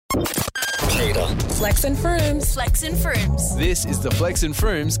Hater. Flex and Frooms. Flex and Frooms. This is the Flex and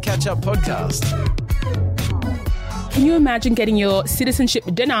Frooms Catch-Up Podcast. Can you imagine getting your citizenship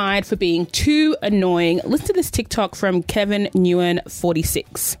denied for being too annoying? Listen to this TikTok from Kevin Nguyen,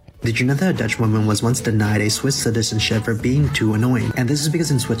 46. Did you know that a Dutch woman was once denied a Swiss citizenship for being too annoying? And this is because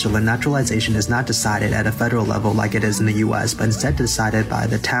in Switzerland, naturalization is not decided at a federal level like it is in the US, but instead decided by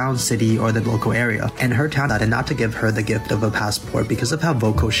the town, city, or the local area. And her town decided not to give her the gift of a passport because of how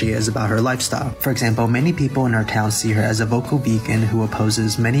vocal she is about her lifestyle. For example, many people in her town see her as a vocal vegan who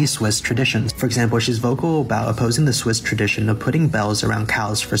opposes many Swiss traditions. For example, she's vocal about opposing the Swiss tradition of putting bells around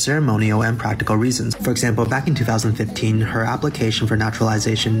cows for ceremonial and practical reasons. For example, back in 2015, her application for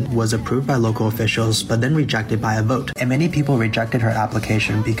naturalization was approved by local officials, but then rejected by a vote. And many people rejected her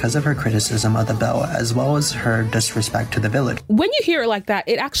application because of her criticism of the bell, as well as her disrespect to the village. When you hear it like that,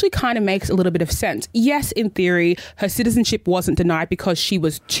 it actually kind of makes a little bit of sense. Yes, in theory, her citizenship wasn't denied because she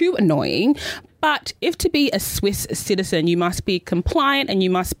was too annoying. But if to be a Swiss citizen, you must be compliant and you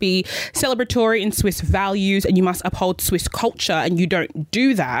must be celebratory in Swiss values and you must uphold Swiss culture, and you don't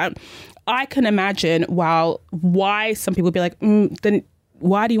do that, I can imagine why some people would be like, then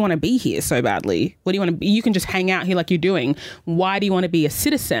why do you want to be here so badly? What do you want to be? You can just hang out here like you're doing. Why do you want to be a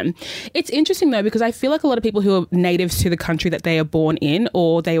citizen? It's interesting though, because I feel like a lot of people who are natives to the country that they are born in,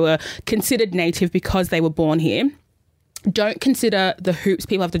 or they were considered native because they were born here, don't consider the hoops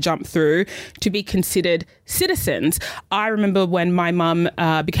people have to jump through to be considered citizens. I remember when my mum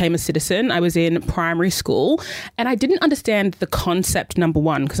became a citizen, I was in primary school and I didn't understand the concept, number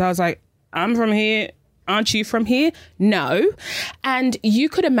one, because I was like, I'm from here. Aren't you from here? No. And you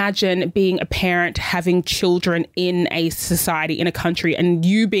could imagine being a parent, having children in a society, in a country, and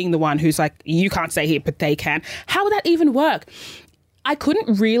you being the one who's like, you can't stay here, but they can. How would that even work? I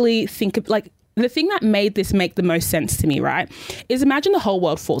couldn't really think of, like, the thing that made this make the most sense to me, right, is imagine the whole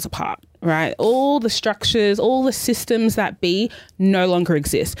world falls apart, right? All the structures, all the systems that be no longer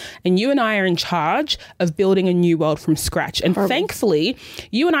exist. And you and I are in charge of building a new world from scratch. And thankfully,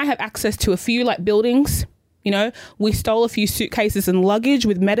 you and I have access to a few like buildings. You know, we stole a few suitcases and luggage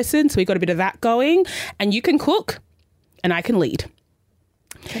with medicine. So we got a bit of that going. And you can cook and I can lead.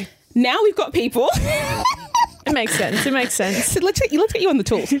 Okay. Now we've got people... It makes sense. It makes sense. So let's get you on the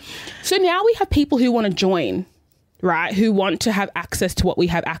tools. So now we have people who want to join, right? Who want to have access to what we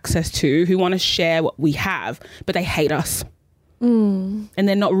have access to, who want to share what we have, but they hate us. And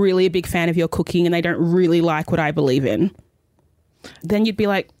they're not really a big fan of your cooking and they don't really like what I believe in. Then you'd be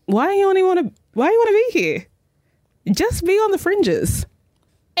like, why do you want to be here? Just be on the fringes.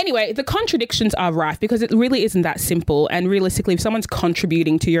 Anyway, the contradictions are rife because it really isn't that simple. And realistically, if someone's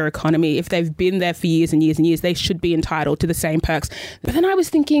contributing to your economy, if they've been there for years and years and years, they should be entitled to the same perks. But then I was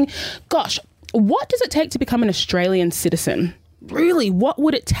thinking, gosh, what does it take to become an Australian citizen? Really, what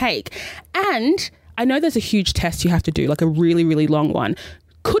would it take? And I know there's a huge test you have to do, like a really, really long one.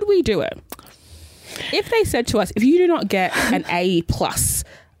 Could we do it? If they said to us, if you do not get an A+, a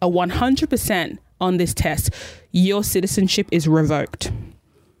 100% on this test, your citizenship is revoked.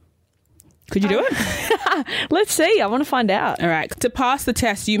 Could you do it? Let's see. I want to find out. All right. To pass the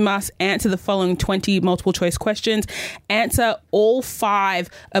test, you must answer the following 20 multiple choice questions, answer all 5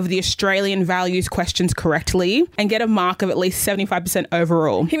 of the Australian values questions correctly, and get a mark of at least 75%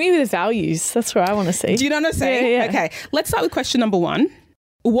 overall. Hit me with the values. That's what I want to see. Do you know what I'm saying? Yeah. Okay. Let's start with question number 1.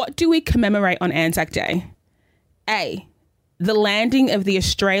 What do we commemorate on Anzac Day? A, the landing of the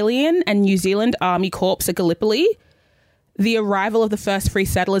Australian and New Zealand Army Corps at Gallipoli, the arrival of the first free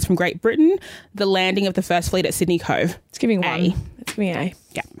settlers from Great Britain, the landing of the first fleet at Sydney Cove. It's giving A. one. It's giving A.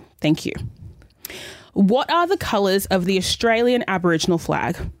 Yeah, thank you. What are the colours of the Australian Aboriginal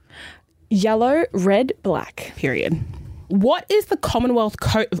flag? Yellow, red, black. Period. What is the Commonwealth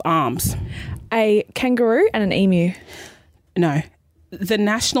coat of arms? A kangaroo and an emu. No. The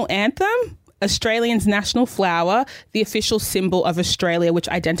national anthem, Australia's national flower, the official symbol of Australia, which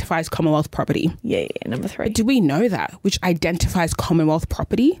identifies Commonwealth property. Yeah, number 3. But do we know that? Which identifies Commonwealth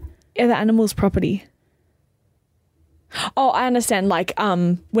property? Yeah, the animal's property. Oh, I understand. Like,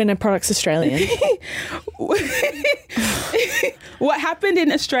 when a product's Australian. What happened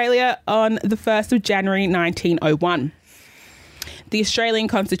in Australia on the 1st of January 1901? The Australian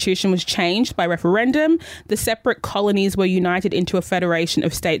Constitution was changed by referendum. The separate colonies were united into a federation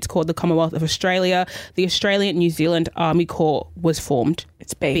of states called the Commonwealth of Australia. The Australian New Zealand Army Corps was formed.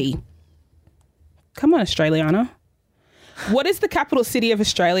 It's B. Come on, Australiana. What is the capital city of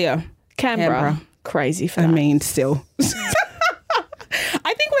Australia? Canberra. Crazy for I that. mean, still.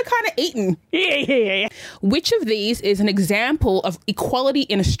 I think we're kind of eaten. Yeah. Which of these is an example of equality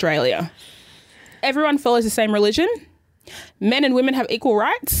in Australia? Everyone follows the same religion. Men and women have equal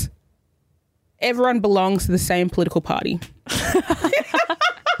rights. everyone belongs to the same political party.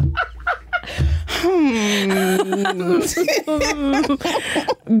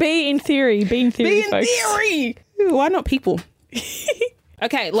 Be in theory. Be in theory, folks. Theory. Why not people?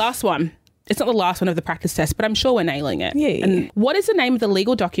 Okay, last one. It's not the last one of the practice test, but I'm sure we're nailing it. Yeah. And what is the name of the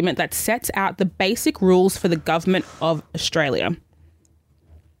legal document that sets out the basic rules for the government of Australia?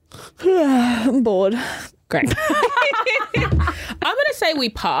 I'm bored. Great. I'm going to say we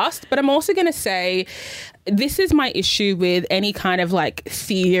passed, but I'm also going to say this is my issue with any kind of like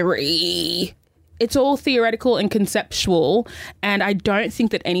theory. It's all theoretical and conceptual, and I don't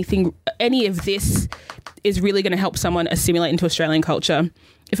think that any of this is really going to help someone assimilate into Australian culture.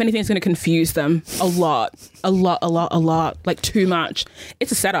 If anything, it's going to confuse them a lot, like too much.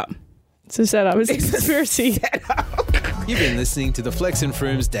 It's a setup. It's a setup. It's a conspiracy. You've been listening to the Flex and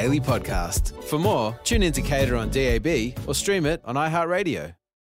Frooms Daily Podcast. For more, tune in to Cater on DAB or stream it on iHeartRadio.